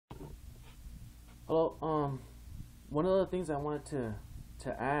Well, one of the things I wanted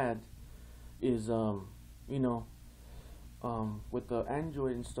to add is you know, with the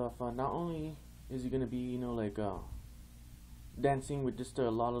Android and stuff. Not only is it gonna be like dancing with just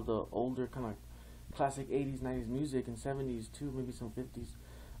a lot of the older kind of classic 80s, 90s music and 70s too, maybe some 50s,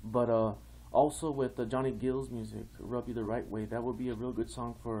 but also with the Johnny Gills music, "Rub You the Right Way." That would be a real good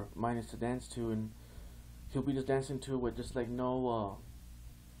song for Minus to dance to, and he'll be just dancing to it with just like no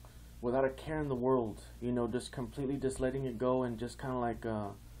without a care in the world, just completely just letting it go, and just kind of like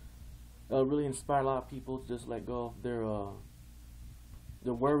it'll really inspire a lot of people to just let go of their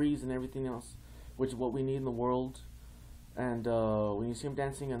worries and everything else, which is what we need in the world. And when you see him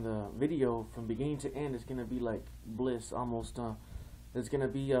dancing in the video from beginning to end, it's gonna be like bliss almost. It's gonna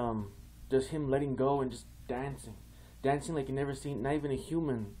be just him letting go and just dancing like you never seen, not even a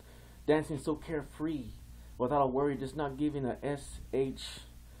human, dancing so carefree, without a worry, just not giving a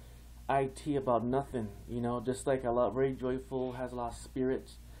shit about nothing, just like a lot, very joyful, has a lot of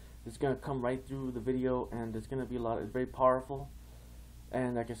spirit. It's gonna come right through the video, and it's gonna be it's very powerful,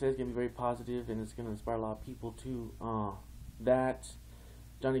 and like I said, it's gonna be very positive, and it's gonna inspire a lot of people too. That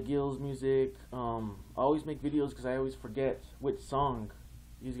Johnny Gills music. I always make videos because I always forget which song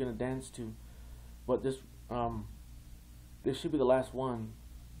he's gonna dance to, but this should be the last one.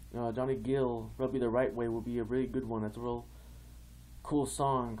 Johnny Gill, "Rub You the Right Way" will be a really good one. That's a real cool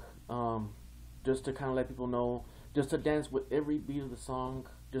song. Just to kind of let people know, just to dance with every beat of the song,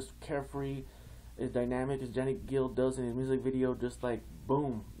 just carefree, as dynamic as Johnny Gill does in his music video, just like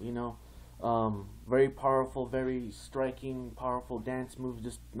boom, very powerful, very striking, powerful dance moves,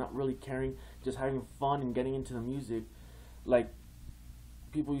 just not really caring, just having fun and getting into the music, like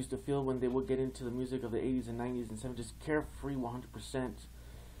people used to feel when they would get into the music of the 80s and 90s and 70s, just carefree 100%.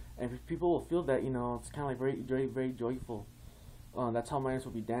 And if people will feel that, it's kind of like very, very, very joyful. That's how Minus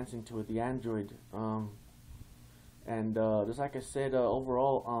will be dancing to it, the Android. And just like I said,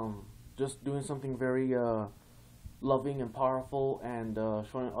 overall, just doing something very loving and powerful, and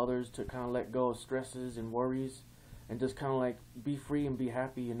showing others to kind of let go of stresses and worries, and just kind of like be free and be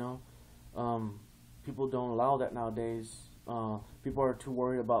happy. People don't allow that nowadays. People are too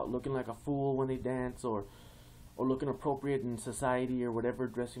worried about looking like a fool when they dance, or looking appropriate in society or whatever,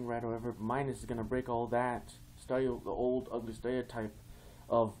 dressing right or whatever. Minus is gonna break all that the old ugly stereotype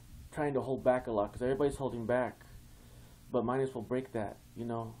of trying to hold back a lot, because everybody's holding back, but Minus will break that,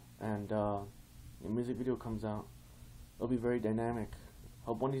 and the music video comes out, it'll be very dynamic.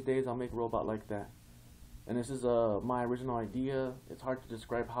 Hope one of these days I'll make a robot like that. And this is my original idea. It's hard to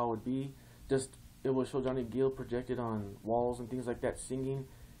describe how it would be. Just, it will show Johnny Gill projected on walls and things like that, singing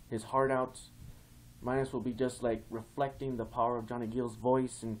his heart out. Minus will be just like reflecting the power of Johnny Gill's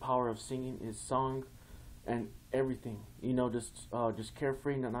voice and power of singing his song and everything, just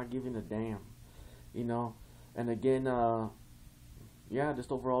carefree and not giving a damn, and again, yeah,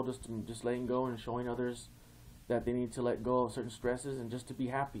 just overall, just letting go and showing others that they need to let go of certain stresses and just to be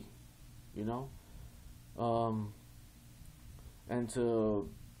happy, and to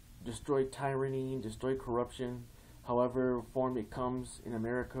destroy tyranny, destroy corruption, however form it comes in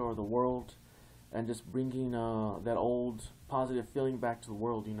America or the world, and just bringing that old positive feeling back to the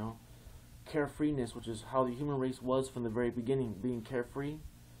world, carefreeness, which is how the human race was from the very beginning, being carefree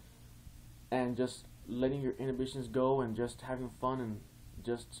and just letting your inhibitions go and just having fun and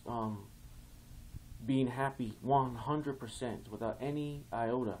just being happy 100% without any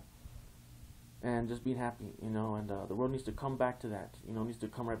iota, and just being happy, and the world needs to come back to that, needs to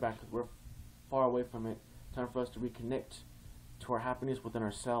come right back, because we're far away from it. Time for us to reconnect to our happiness within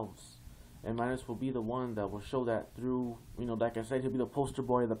ourselves, and Minus will be the one that will show that through, like I said, he'll be the poster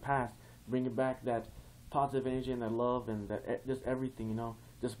boy of the past, bringing back that positive energy and that love and that just everything,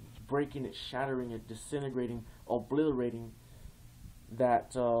 just breaking it, shattering it, disintegrating, obliterating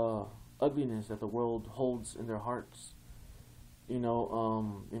that ugliness that the world holds in their hearts, in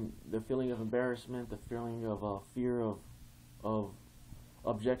the feeling of embarrassment, the feeling of fear of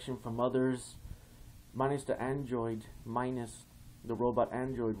objection from others. Minus the android, Minus the robot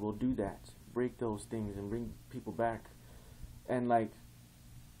android will do that, break those things and bring people back. And like,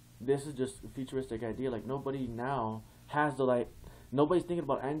 this is just a futuristic idea. Like, nobody now has nobody's thinking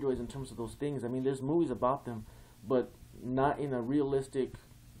about androids in terms of those things. I mean, there's movies about them, but not in a realistic,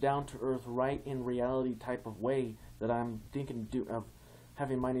 down to earth, right in reality type of way that I'm thinking of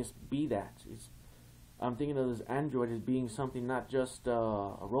having Minus be that. I'm thinking of this android as being something not just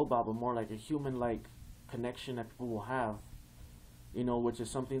a robot, but more like a human-like connection that people will have, which is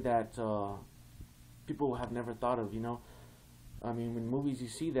something that people have never thought of, I mean, in movies you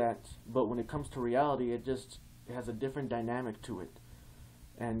see that, but when it comes to reality, it has a different dynamic to it.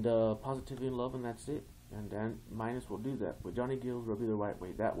 and positivity and love, and that's it. And Minus will do that. But Johnny Gills will be the right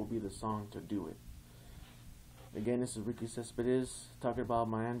way. That will be the song to do it. Again, this is Ricky Cespedes talking about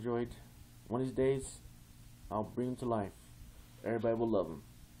my Android. One of these days, I'll bring him to life. Everybody will love him.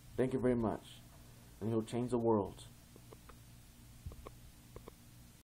 Thank you very much. And he'll change the world.